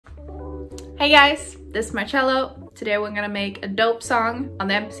Hey guys, this is Marcello. Today we're gonna make a dope song on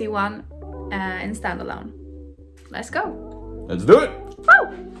the MPC one in Standalone. Let's go! Let's do it!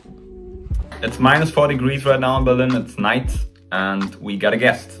 Woo! It's -4 degrees right now in Berlin, it's night, and we got a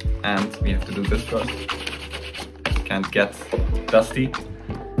guest. And we have to do this first. Can't get dusty.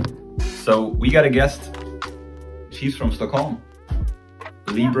 So we got a guest. She's from Stockholm.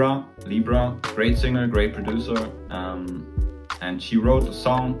 Lybrah, great singer, great producer. And she wrote a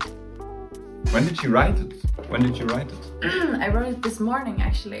song. When did she write it? I wrote it this morning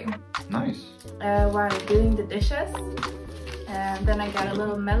actually. Nice. While doing the dishes. And then I got a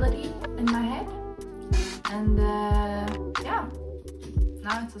little melody in my head. And yeah,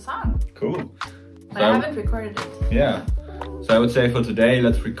 now it's a song. Cool. But I haven't recorded it. Yeah. So I would say for today,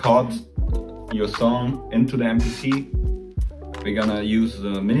 let's record your song into the MPC. We're gonna use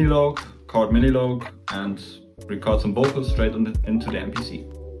the chord mini-log, and record some vocals straight into the MPC.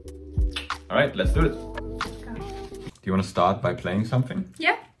 Alright, let's do it. Do you want to start by playing something?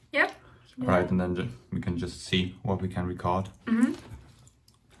 Yeah. Alright, and then we can just see what we can record. Mm-hmm.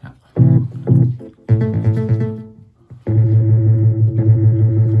 Yeah.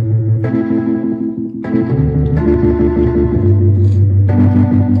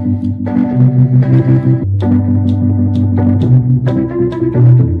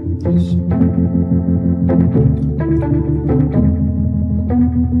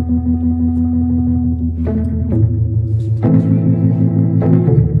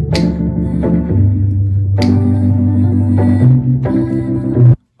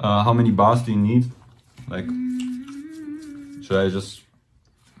 How many bars do you need? Like, should I just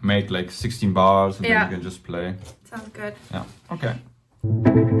make like 16 bars and then you can just play? Sounds good. Yeah, okay.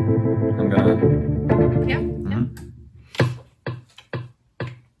 I'm gonna... Yeah.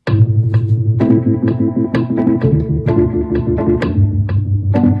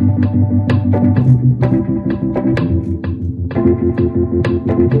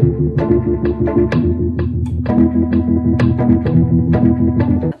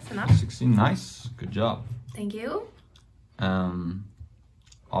 That's enough. 16, nice, good job. Thank you.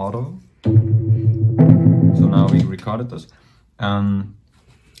 Auto. So now we recorded this.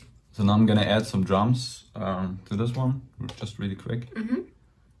 So now I'm gonna add some drums to this one, just really quick.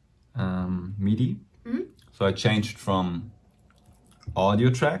 MIDI. So I changed from audio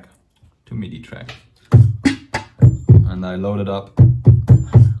track to MIDI track. And I loaded up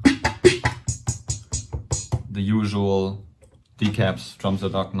the usual decaps drums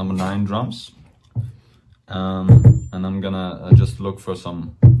at dock number 9 drums. And I'm gonna just look for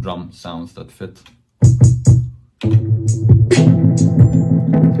some drum sounds that fit. It's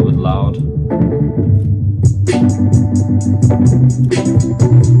a bit loud.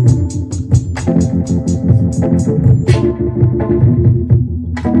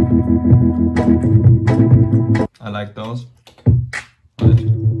 I like those.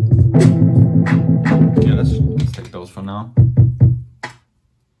 Yeah, let's take those for now.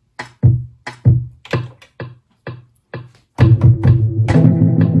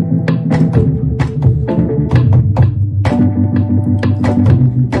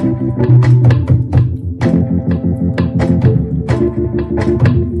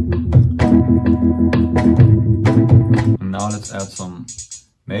 Now let's add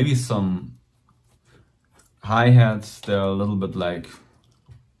maybe some hi-hats. They're a little bit like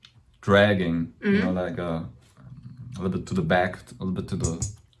dragging, you know, like a little bit to the back, a little bit to the, a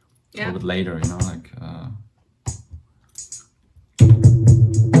little bit later, you know, like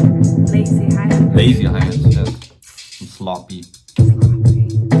Lazy hi-hats. Lazy hi-hats, yes, and sloppy.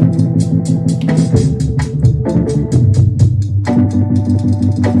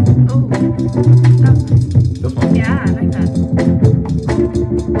 This one. Yeah, I like that.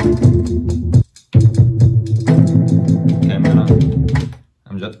 Okay,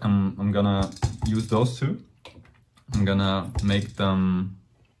 I'm gonna use those two. I'm gonna make them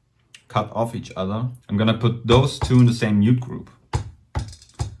cut off each other. I'm gonna put those two in the same mute group.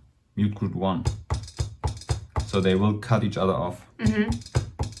 Mute group 1. So they will cut each other off.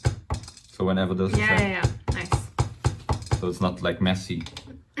 So whenever this is Yeah, nice. so it's not like messy.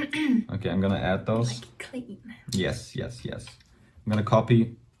 Okay, I'm gonna add those. Like clean. Yes. I'm gonna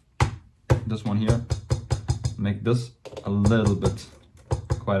copy this one here. Make this a little bit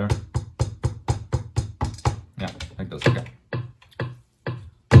quieter. Yeah, like this, okay.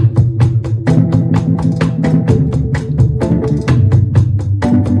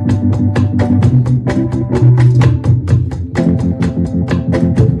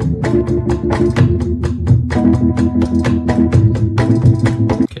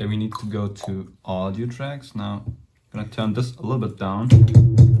 Okay, we need to go to Audiotracks now. I'm gonna turn this a little bit down.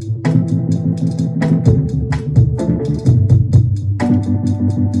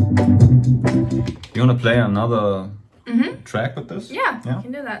 play another track with this? Yeah, you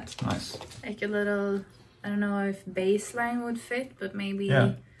can do that. Nice. Like a little, I don't know if bass line would fit, but maybe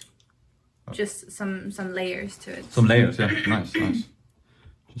just some layers to it. Some layers, yeah. Nice, nice.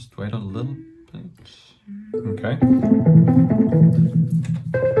 Just wait a little bit. Okay.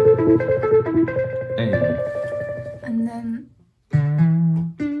 Hey. And then...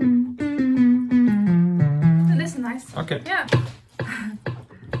 Oh, this is nice. Okay. Yeah.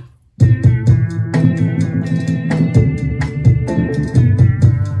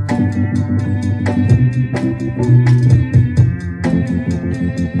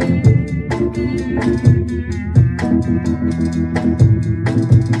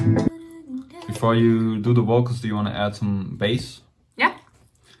 Before you do the vocals, do you want to add some bass? Yeah.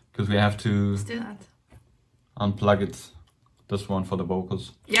 Because we have to Let's do that. unplug it, this one for the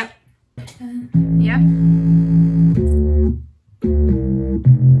vocals. Yeah. Yeah.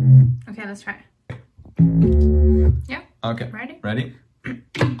 Okay, let's try. Yeah. Okay. Ready? Ready?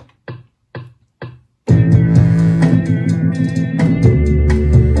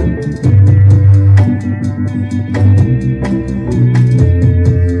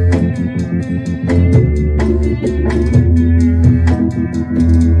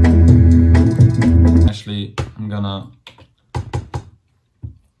 Actually, I'm gonna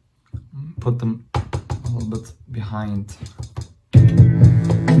put them a little bit behind.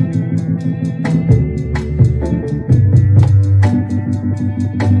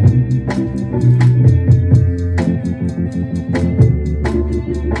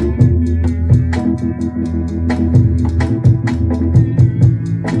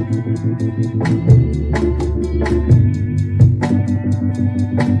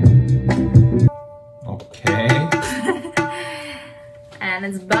 Okay. And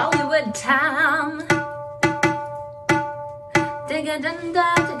it's Bollywood time.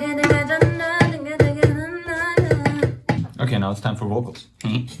 Okay, now it's time for vocals.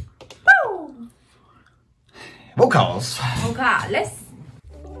 Woo! Vocals! Vocales.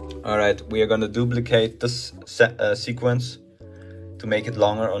 Alright, we are gonna duplicate this sequence to make it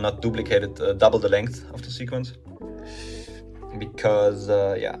longer, or not duplicate it, double the length of the sequence. Because,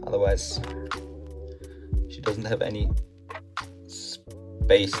 yeah, otherwise she doesn't have any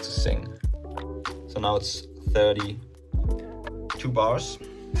space to sing. So now it's 32 bars.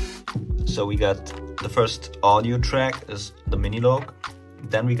 So we got the first audio track is the mini log.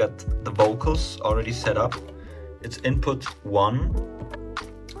 Then we got the vocals already set up. It's input 1,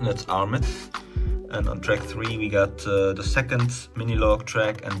 let's arm it. And on track 3 we got the second mini log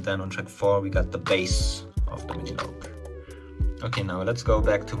track, and then on track 4 we got the bass of the mini log. Okay, now let's go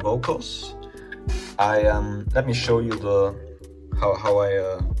back to vocals. Let me show you how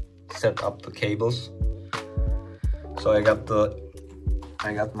I set up the cables. So I got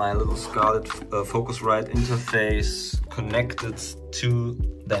my little Scarlett Focusrite interface connected to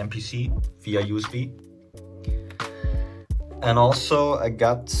the MPC via USB. And also I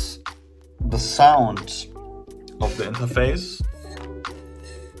got the sound of the interface,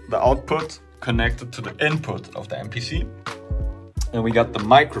 the output connected to the input of the MPC. And we got the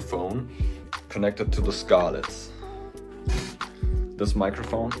microphone connected to the Scarlett. This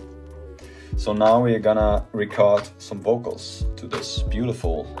microphone. So now we're gonna record some vocals to this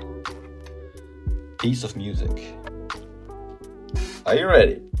beautiful piece of music. Are you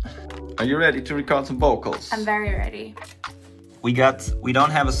ready? Are you ready to record some vocals? I'm very ready. We don't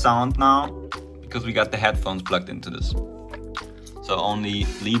have a sound now because we got the headphones plugged into this. So only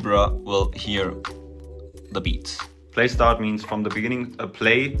Lybrah will hear the beats. Play start means from the beginning.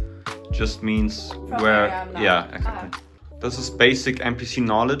 Play just means From where now. yeah, exactly. This is basic MPC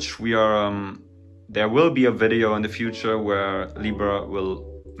knowledge. We are there will be a video in the future where Lybrah will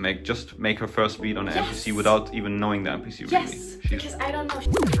make her first beat on the MPC without even knowing the MPC really. Yes, because I don't know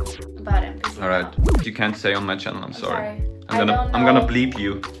about MPC. Alright, you can't say on my channel, I'm sorry. I'm don't gonna know. bleep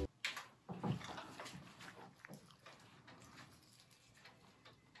you.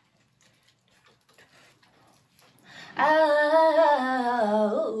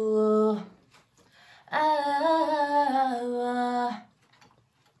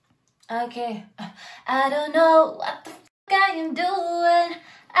 Okay, I don't know what the fuck I am doing.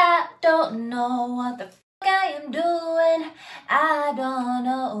 I don't know what the fuck I am doing. I don't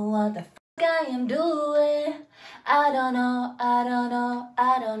know what the fuck I am doing. I don't know, I don't know,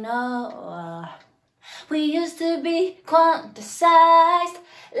 I don't know. We used to be quantized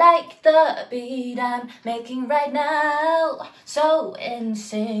like the beat I'm making right now. So in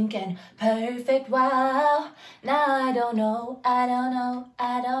sync and perfect, wow. Now I don't know, I don't know,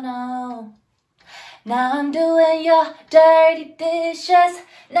 I don't know. Now I'm doing your dirty dishes.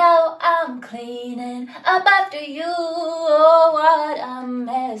 Now I'm cleaning up after you. Oh, what a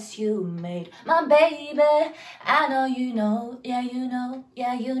mess you made, my baby. I know you know, yeah you know,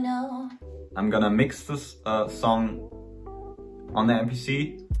 yeah you know. I'm gonna mix this song on the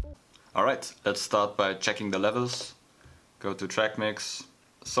MPC. Alright, let's start by checking the levels. Go to track mix,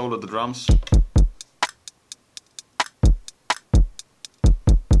 solo the drums.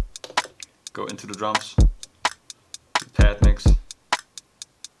 Go into the drums, pad mix,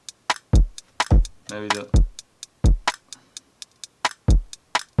 maybe that.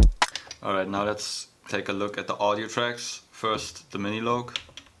 Alright, now let's take a look at the audio tracks. First, the mini log.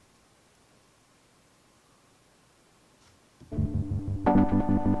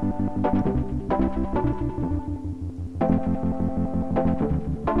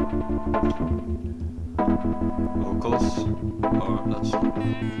 Vocals, or let's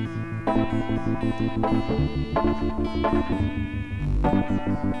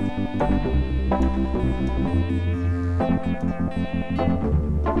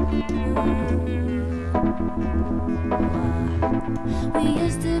We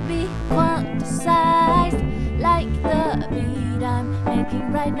used to be quantized like the beat I'm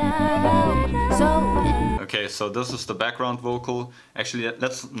making right now. Okay, so this is the background vocal. Actually,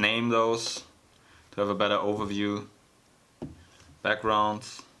 let's name those to have a better overview. Background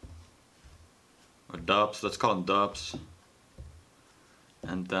or dubs, let's call them dubs.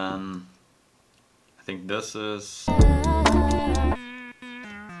 And then I think this is,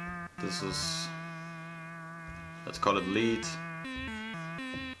 let's call it lead.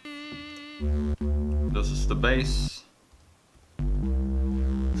 This is the bass.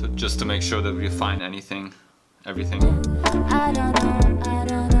 So just to make sure that we find everything.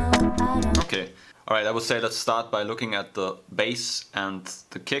 Okay, alright, I would say let's start by looking at the bass and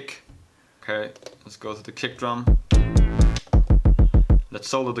the kick. Okay, let's go to the kick drum. Let's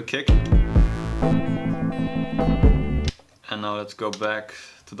solo the kick. And now let's go back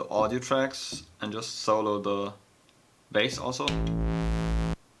to the audio tracks and just solo the bass also.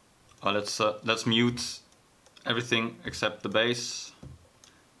 Let's mute everything except the bass.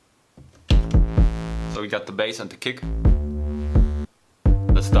 So we got the bass and the kick.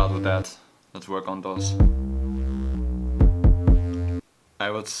 Let's start with that. Let's work on those. I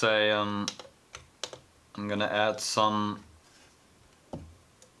would say I'm gonna add some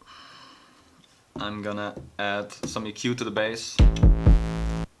EQ to the bass.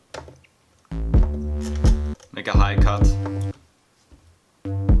 Make a high cut.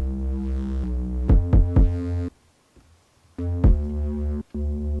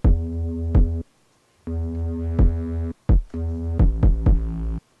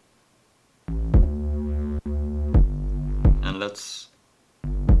 And let's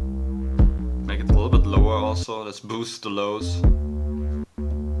make it a little bit lower also. Let's boost the lows.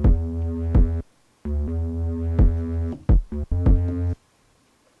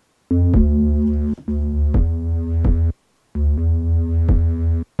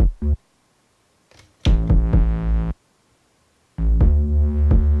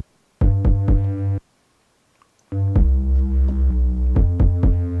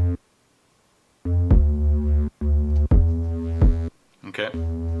 Okay.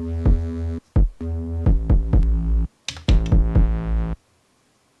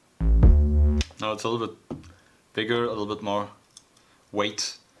 Now it's a little bit bigger, a little bit more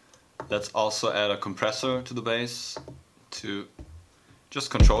weight. Let's also add a compressor to the bass to just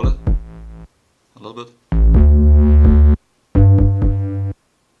control it a little bit.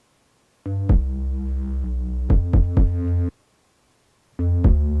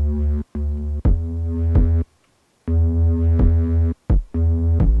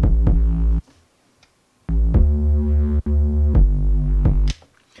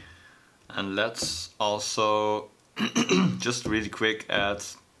 And let's also just really quick add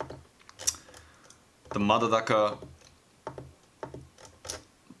the mother ducker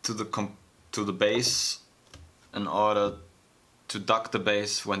to the bass in order to duck the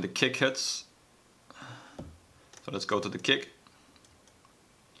bass when the kick hits. So let's go to the kick.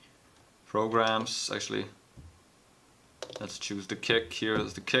 Programs, actually. Let's choose the kick. Here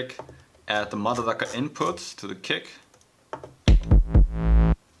is the kick. Add the mother ducker input to the kick.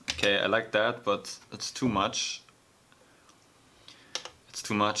 Okay, I like that, but it's too much. It's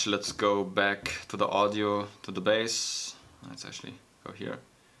too much. Let's go back to the audio, to the bass. Let's actually go here.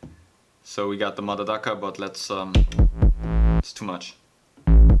 So we got the mother ducker, but let's it's too much.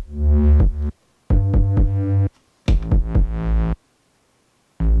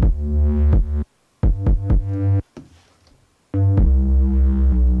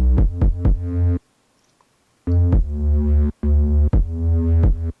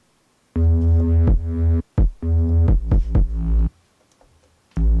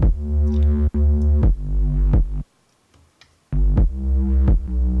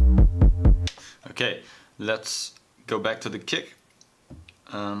 Okay, let's go back to the kick.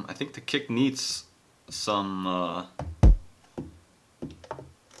 I think the kick needs some a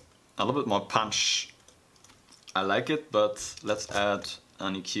little bit more punch. I like it, but let's add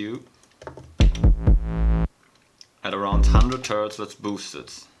an EQ. At around 100 Hz, let's boost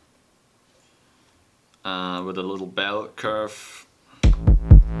it. With a little bell curve.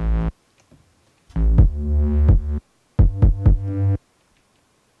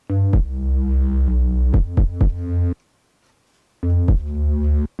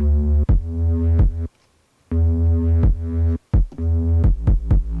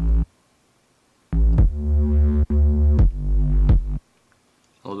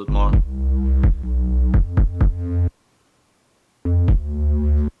 A little bit more.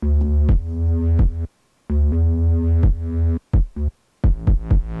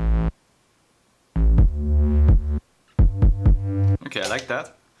 Okay, I like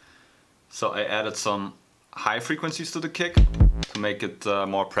that. So I added some high frequencies to the kick to make it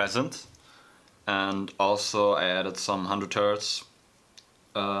more present. And also I added some 100 Hz.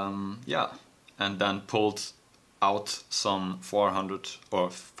 Yeah, and then pulled out some 400 or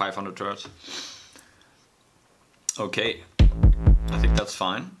 500 Hz. Okay, I think that's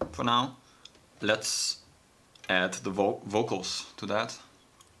fine for now. Let's add the vocals to that.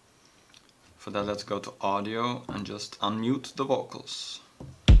 For that, let's go to audio and just unmute the vocals.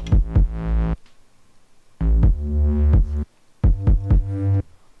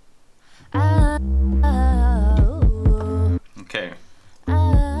 Okay.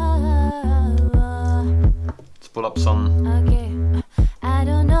 Let's pull up some. Okay. I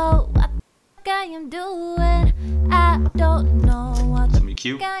don't know what I am doing. I don't know what Some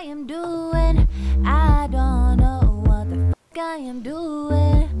EQ. I am doing. I don't know what the I am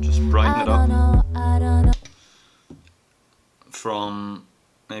doing. Just brighten it up. I don't know. From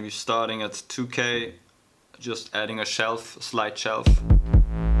maybe starting at 2K, just adding a shelf, a slight shelf.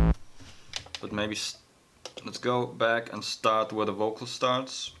 But maybe let's go back and start where the vocal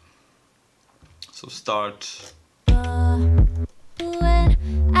starts. So start I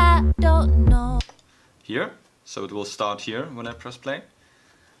don't know. here. So it will start here when I press play.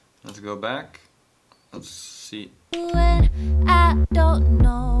 Let's go back. Let's see. I don't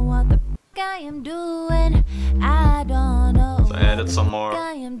know what the I am doing. I don't know. So I added some more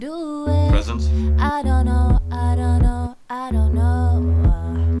I am doing. presence. I don't know. I don't know. I don't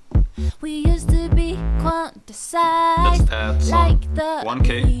know. We used to be quantified. Let's add some like the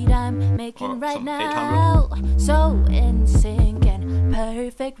 1K beat I'm making or right some now. So in sync and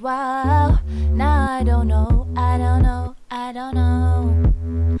perfect. Wow. Now I don't know. I don't know. I don't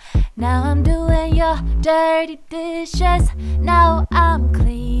know. Now I'm doing your dirty dishes. Now I'm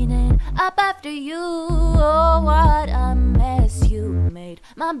cleaning up after you. Oh, what a mess you made,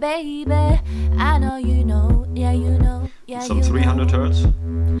 my baby. I know you know, yeah you know, yeah Some you 300 know. Hz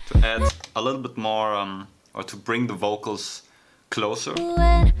to add a little bit more, or to bring the vocals closer.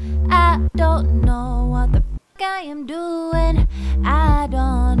 I don't know what the I am doing. I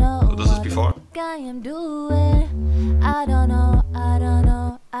don't know. So this is before. What I am doing. I don't know. I don't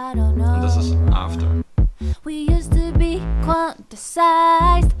know. I don't know. And this is after. We used to be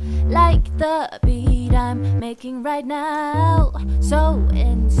quantified like the beat I'm making right now. So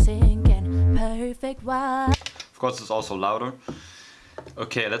in sync and perfect. Wow. Of course, it's also louder.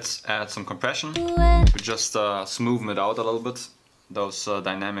 Okay, let's add some compression to just smoothen it out a little bit. Those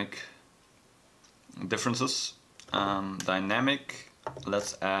dynamic differences. Dynamic.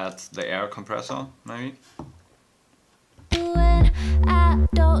 Let's add the air compressor, maybe. I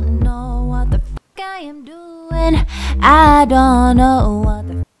don't know what the I am doing. I don't know what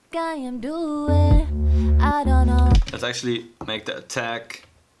the I am doing. I don't know. Let's actually make the attack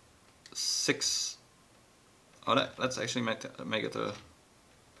 6. Oh, let's actually make it a.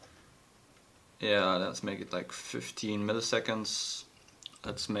 Yeah, let's make it like 15 milliseconds.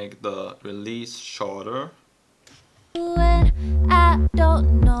 Let's make the release shorter. I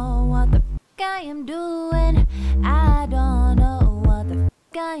don't know what the I am doing. I don't know what the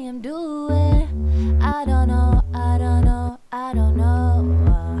I am doing. I don't know. I don't know. I don't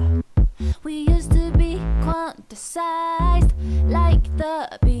know. We used to be quantified like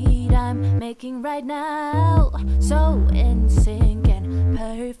the beat I'm making right now. So in sync and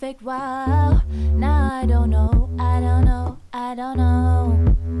perfect. Wow. Now I don't know. I don't know. I don't know.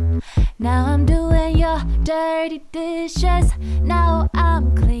 Now I'm doing your dirty dishes. Now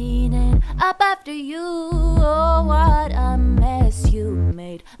I'm cleaning up after you. Oh, what a mess you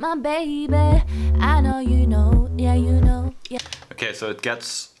made, my baby. I know you know, yeah you know, yeah. Okay, so it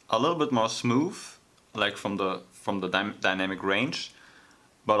gets a little bit more smooth, like from the dynamic range,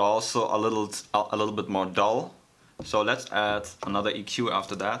 but also a little bit more dull. So let's add another EQ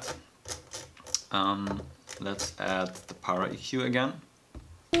after that. Let's add the para EQ again.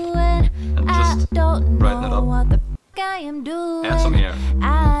 And just brighten it up. Add some air.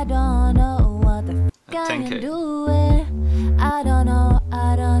 I don't know what the At I am 10K. doing. I don't know,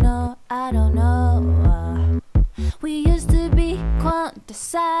 I don't know, I don't know. We used to be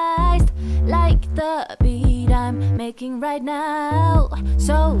quantized like the beat I'm making right now.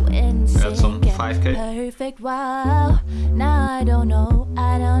 So in Add some sync 5K. and perfect, wow. Now I don't know,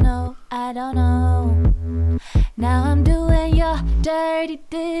 I don't know, I don't know. Now I'm doing your dirty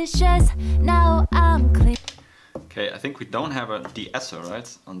dishes. Now I'm clean. Okay, I think we don't have a de-esser,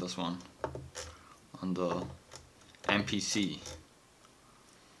 right, on this one, on the MPC.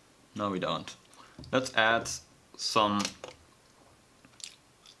 No, we don't. Let's add some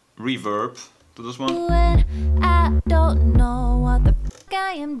reverb to this one. I don't know what the fuck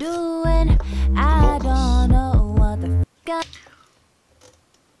I am doing. I don't know what the fuck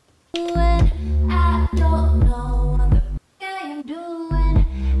I'm doing. I don't know what the fuck I am doing.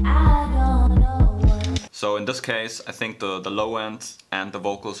 I don't know what. So in this case, I think the low end and the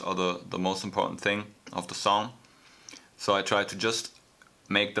vocals are the most important thing of the song. So I try to just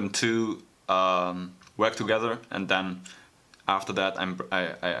make them two work together, and then after that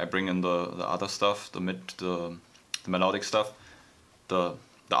I bring in the other stuff, the melodic stuff, the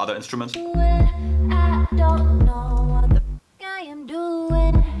other instruments. I don't know what the fuck I am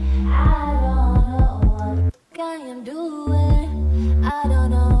doing. I don't know what the fuck I am doing. I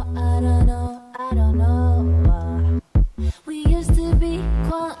don't know, I don't know, I don't know. We used to be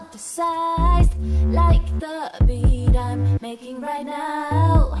quantized like the beat I'm making right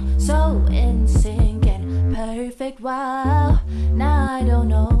now. So in sync and perfect, wow. Now I don't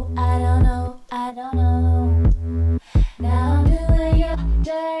know, I don't know, I don't know. Now I'm doing your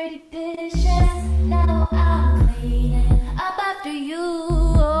dirty dishes. Now I'm cleaning up after you.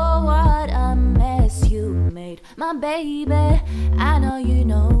 Oh, what a mess you made, my baby. I know you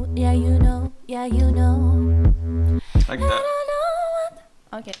know, yeah you know, yeah you know. Like I that. don't know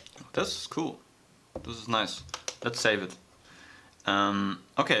what. Okay. That's cool. This is nice. Let's save it.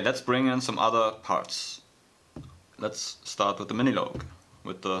 Okay, let's bring in some other parts. Let's start with the mini log,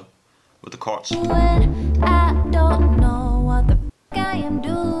 with the chords. I don't know what the fuck I am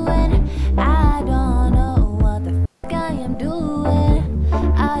doing. I don't know what the fuck I am doing.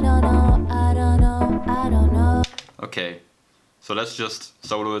 I don't know, I don't know, I don't know. Okay, so let's just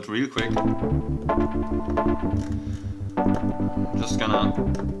solo it real quick. Just gonna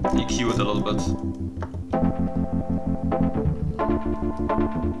EQ it a little bit.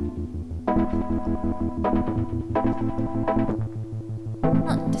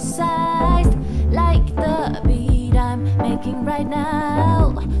 Quantized like the beat I'm making right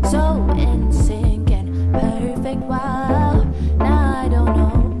now. So in sync and perfect, wow. Now I don't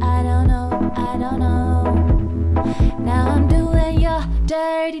know, I don't know, I don't know. Now I'm doing your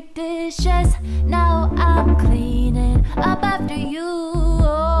dirty dishes. Now I'm cleaning up after you.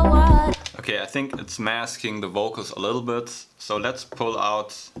 Oh, what? Okay, I think it's masking the vocals a little bit, so let's pull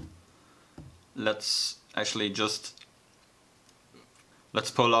out, let's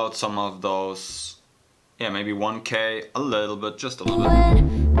pull out some of those, yeah, maybe 1K, a little bit, just a little bit.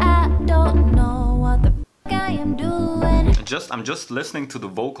 I don't know what the fuck I am doing. I'm just listening to the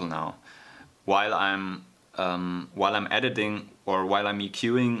vocal now, while I'm editing or while I'm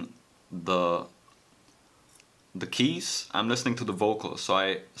EQing the keys. I'm listening to the vocal,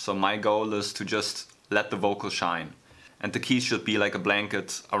 so my goal is to just let the vocal shine, and the keys should be like a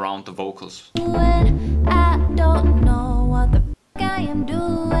blanket around the vocals. I don't know what the fuck I am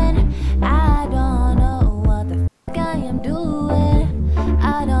doing. I don't know what the fuck I am doing.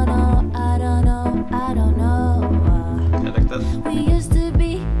 I don't know, I don't know, I don't know. Yeah, like that. We used to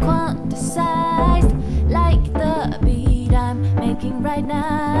be quantized like the beat I'm making right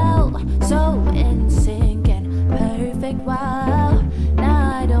now. So in sync and perfect, wow.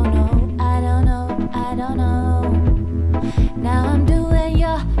 Now I don't know, I don't know, I don't know. Now I'm doing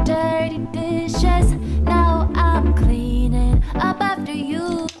your dirty dishes. Now I'm cleaning up after you.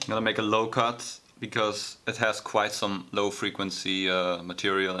 I'm gonna make a low cut because it has quite some low frequency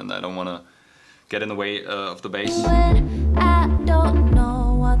material, and I don't want to get in the way of the bass. I don't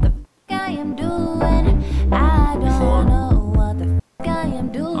know what the fuck I am doing. I don't know what the fuck I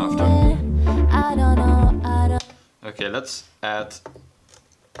am doing. I don't know, I don't. Okay, let's add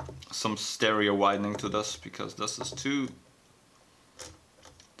some stereo widening to this, because this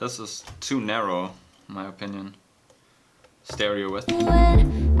is too narrow, in my opinion. Stereo width.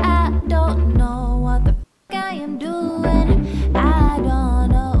 I don't know what the fuck I am doing. I don't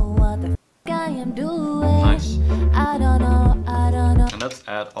know.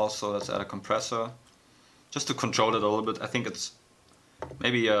 also, let's add a compressor, just to control it a little bit. I think it's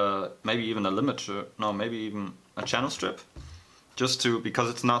maybe even a limiter, no, maybe even a channel strip, just to, because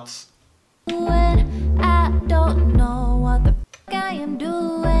it's not. I don't know what the fuck I am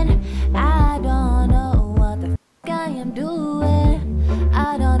doing. I don't know what the fuck I am doing.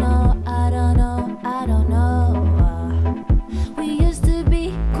 I don't know, I don't know, I don't know. We used to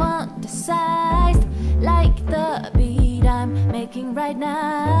be quantized like the beat I'm making right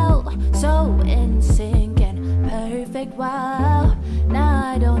now. So in sync and perfect, wow.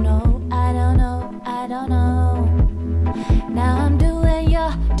 Now I don't know, I don't know, I don't know. Now I'm doing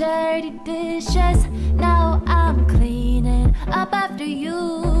your dirty dishes. Now I'm cleaning up after you.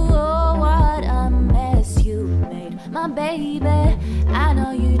 Oh, what a mess you made, my baby. I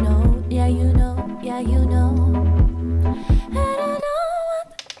know you know, yeah you know, yeah you know. I don't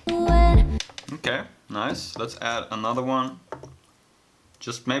know what to do. Okay, nice. Let's add another one.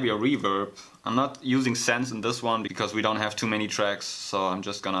 Just maybe a reverb. I'm not using sense in this one because we don't have too many tracks, so I'm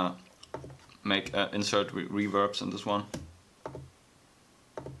just gonna make insert reverbs in this one.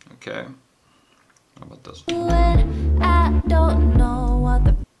 Okay. How about this? I don't know what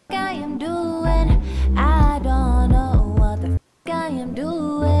the fuck I am doing. I don't know what the fuck I am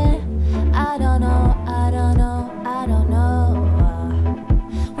doing. I don't know, I don't know, I don't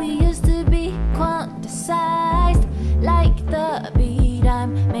know. We used to be quantized like the beat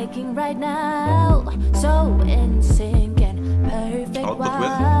I'm making right now. So in sync and perfect,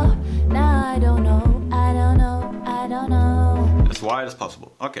 wow. Now I don't know, I don't know, I don't know. As wide as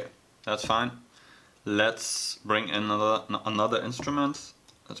possible. Okay, that's fine. Let's bring in another instrument.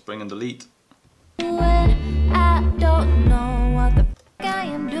 Let's bring in the lead. I don't know what the fuck I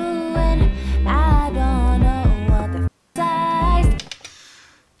am doing. I don't know what the fuck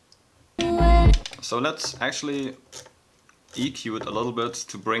I. So let's actually EQ it a little bit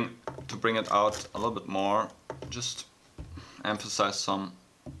to bring it out a little bit more. Just emphasize some,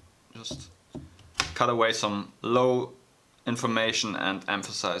 just cut away some low information and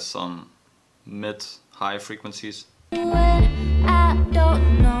emphasize some mid-high frequencies. I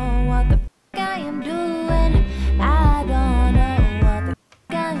don't know what the fuck I am doing. I don't know what the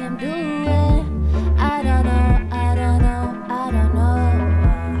fuck I am doing. I don't know, I don't know, I don't know.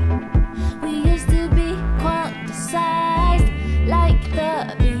 We used to be quantized like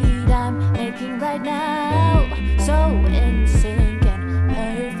the beat I'm making right now. So in sync and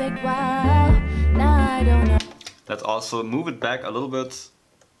perfect, wow. Now I don't know. Let's also move it back a little bit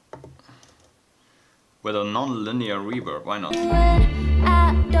with a non-linear reverb. Why not?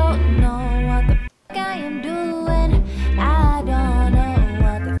 I don't know what the fuck I am doing. I don't know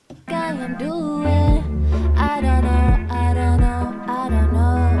what the fuck I am doing. I don't know, I don't know, I don't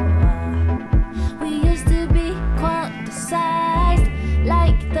know. We used to be quantized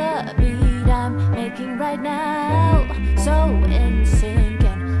like the beat I'm making right now. So in sync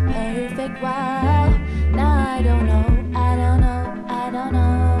and perfect, wow. Now I don't know, I don't know, I don't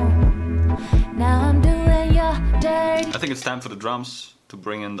know. Now I'm doing your dirty. I think it's time for the drums, to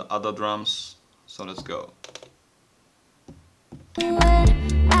bring in the other drums. So let's go.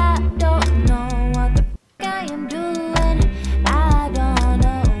 I don't know what the fuck I am doing. I don't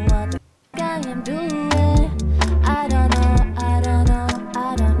know what the fuck I am doing. I don't know, I don't know,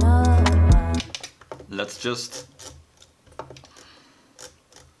 I don't know. Let's just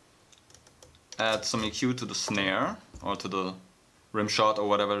add some EQ to the snare, or to the rim shot, or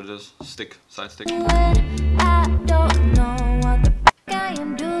whatever it is, stick, side stick. I don't know what the fuck I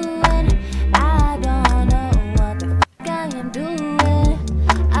am doing. I don't know what the fuck I am doing.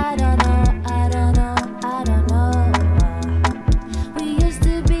 I don't know, I don't know, I don't know. We used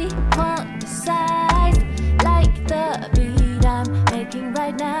to be quantized like the beat I'm making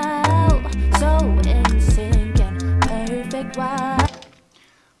right now. So in sync and perfect, wow.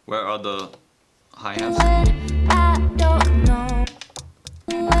 Where are the hi-hats? I don't know.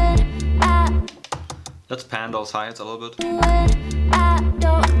 Let's pan those hi-hats a little bit. I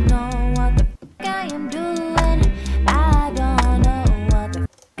don't know what the fuck I am doing. I don't know what the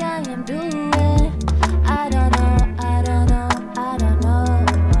fuck I am doing. I don't know, I don't know, I don't know.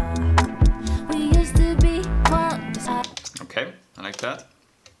 We used to be quantized. Okay, I like that.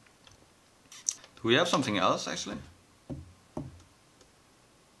 Do we have something else actually?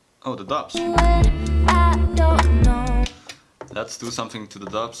 Oh, the dubs. I don't know. Let's do something to the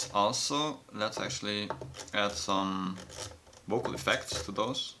dubs also. Let's actually add some vocal effects to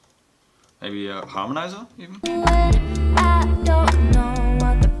those. Maybe a harmonizer even. I don't know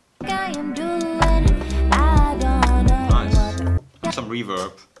what the fuck I am doing. I don't know. Nice. Some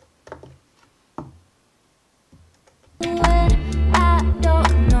reverb. I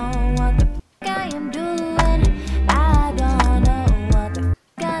don't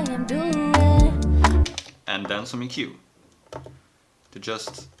and then some EQ to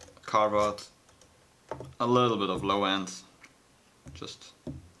just carve out a little bit of low end. Just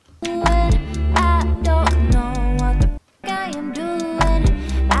I don't know what the fuck I am doing.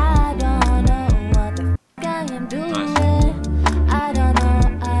 I don't know what the fuck I am doing. nice. I don't know.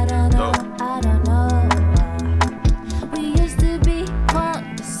 I don't know. We used to be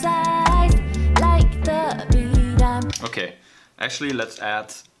quantized like the beat I'm. Okay, actually let's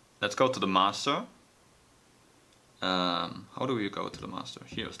go to the master. How do we go to the master?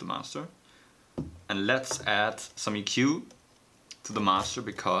 Here's the master. And let's add some EQ to the master,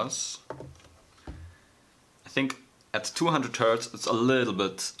 because I think at 200 Hz it's a little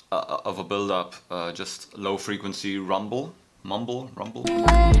bit of a build-up, just low frequency mumble. I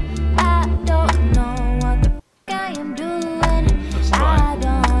don't know what the fuck I am doing. Let's try. I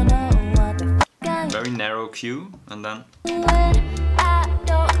don't know what the fuck I am Very narrow Q, and then doing. I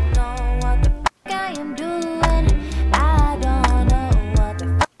don't know what the fuck I am doing. I don't know what the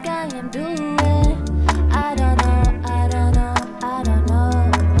fuck I am doing. I don't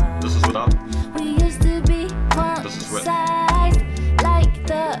know. this is without. We used to be This is with. quantized like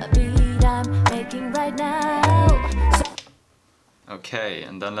the beat I'm making right now. So Okay,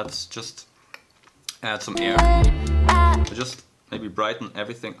 and then let's just add some air. So just maybe brighten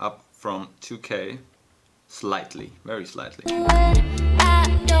everything up from 2K slightly, very slightly.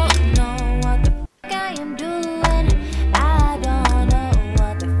 I don't know what the fuck I am doing. I don't know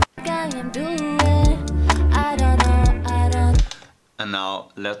what the fuck I am doing. I don't know. And now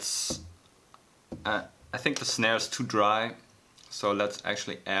let's, I think the snare is too dry, so let's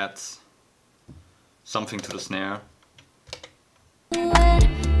actually add something to the snare.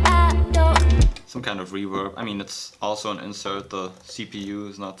 I don't. Some kind of reverb. I mean, it's also an insert, the CPU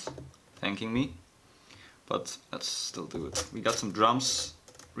is not thanking me, but let's still do it. We got some drums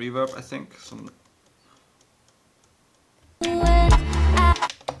reverb, I think.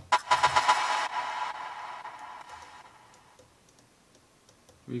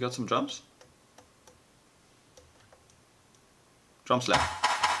 We got some drums? Drum slap.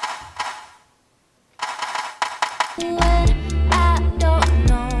 I don't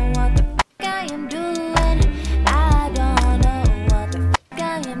know what the fuck I am doing. I don't know what the fuck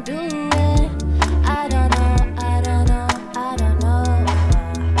I am doing. I don't know.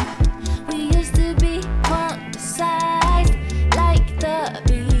 We used to be quantized like the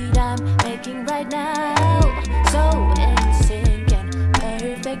beat I'm making right now. So in sync and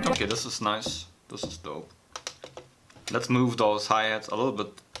perfect. Okay, this is nice. This is dope. Let's move those hi-hats a little bit.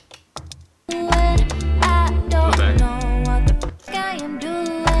 I don't back. know what the fuck I am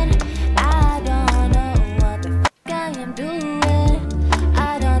doing. I don't know what the fuck I am doing.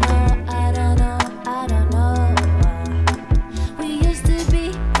 I don't know. We used to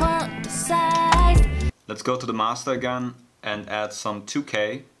be quantized. Let's go to the master again and add some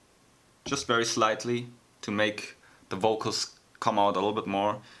 2K, just very slightly, to make the vocals come out a little bit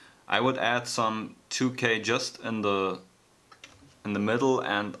more. I would add some 2K just in the middle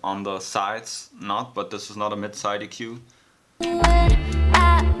and on the sides, not, but this is not a mid-side EQ.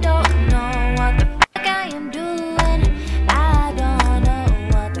 I don't know what the fuck I am doing. I don't know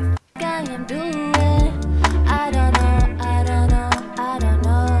what the fuck I am doing. I don't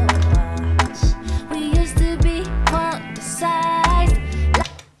know. We used to be quantized.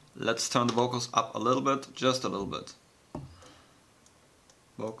 Let's turn the vocals up a little bit, just a little bit.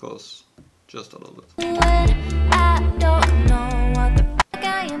 Vocals, just a little bit. I don't know what the fuck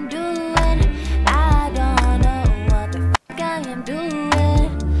I am doing. I don't know what the fuck I am doing.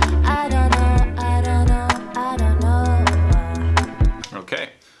 I don't know. Okay,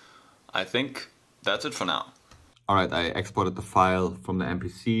 I think that's it for now. Alright, I exported the file from the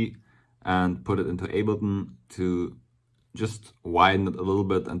MPC and put it into Ableton to just widen it a little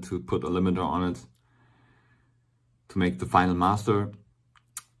bit and to put a limiter on it to make the final master.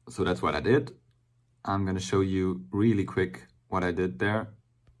 So that's what I did. I'm gonna show you really quick what I did there.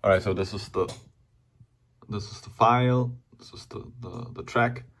 Alright, so this is the file, this is the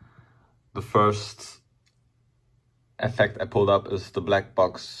track. The first effect I pulled up is the black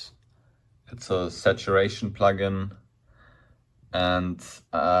box. It's a saturation plugin, and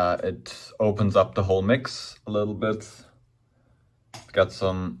it opens up the whole mix a little bit. It's got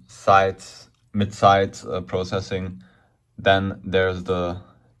some mid-side processing. Then there's the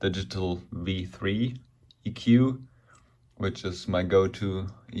digital V3 EQ, which is my go-to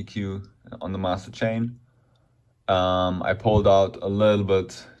EQ on the master chain. I pulled out a little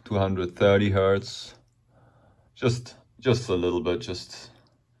bit, 230 Hertz, just a little bit, just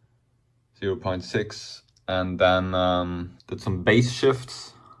 0.6, and then did some bass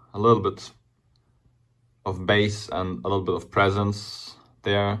shifts, a little bit of bass and a little bit of presence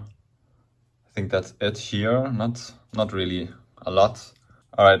there. I think that's it here, not really a lot.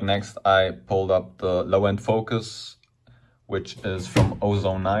 All right, next I pulled up the low end focus, which is from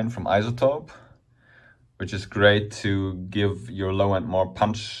Ozone 9 from Isotope, which is great to give your low end more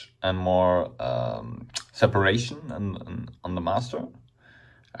punch and more separation and on the master.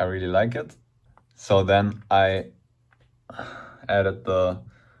 I really like it. So then I added the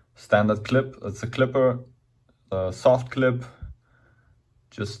standard clip. It's a clipper, a soft clip,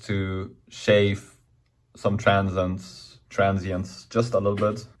 just to shave some transients just a little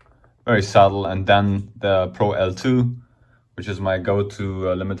bit. Very subtle. And then the Pro L2, which is my go-to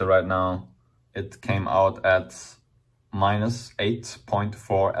limiter right now. It came out at minus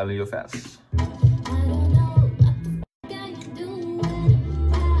 8.4 LUFS.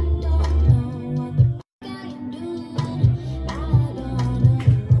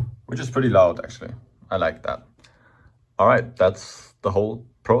 Which is pretty loud, actually. I like that. All right, that's the whole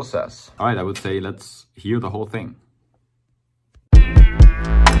process. All right, I would say let's hear the whole thing.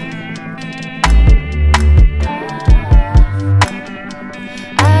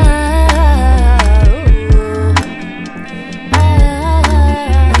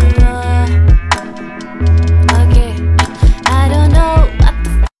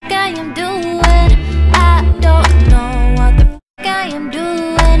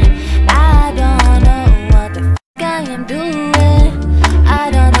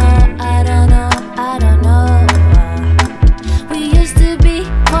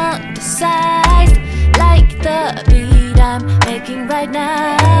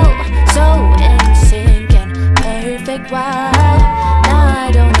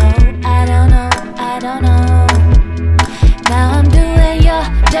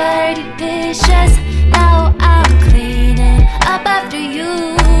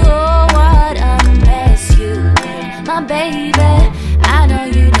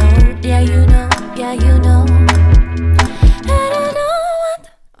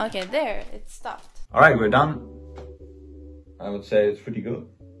 Okay, there, it stopped. All right, we're done. I would say it's pretty good.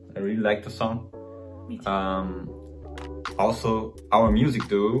 I really like the song. Me too. Also, our music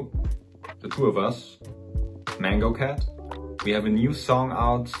duo, the two of us, Mango Cat. We have a new song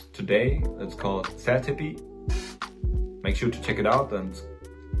out today. It's called SKYPE. Make sure to check it out and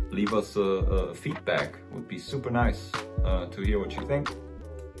leave us a feedback. Would be super nice to hear what you think.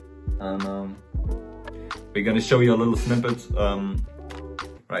 And we're gonna show you a little snippet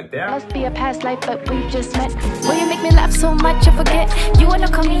right there. Must be a past life, but we just met. Boy, you make me laugh so much, I forget. You are no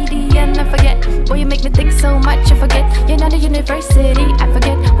comedian, I forget. Boy, you make me think so much, I forget. You're not a university, I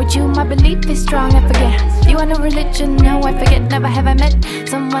forget. With you, my belief is strong, I forget. You are no religion, no, I forget. Never have I met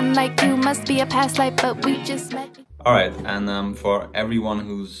someone like you. Must be a past life, but we just met. All right, and for everyone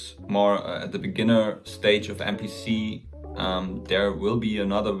who's more at the beginner stage of MPC, there will be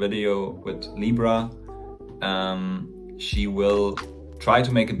another video with Lybrah. She will try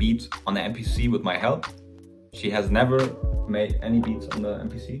to make a beat on the MPC with my help. She has never made any beats on the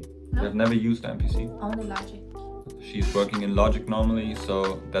MPC. No. I've never used the MPC. Only Logic. She's working in Logic normally,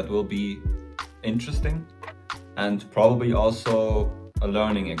 so that will be interesting. And probably also a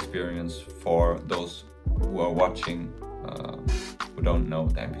learning experience for those who are watching, who don't know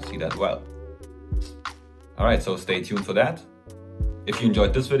the MPC that well. Alright, so stay tuned for that. If you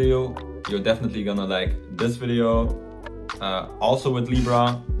enjoyed this video, you're definitely gonna like this video. Also with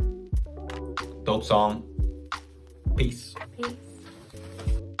Lybrah. Dope song. Peace. Peace.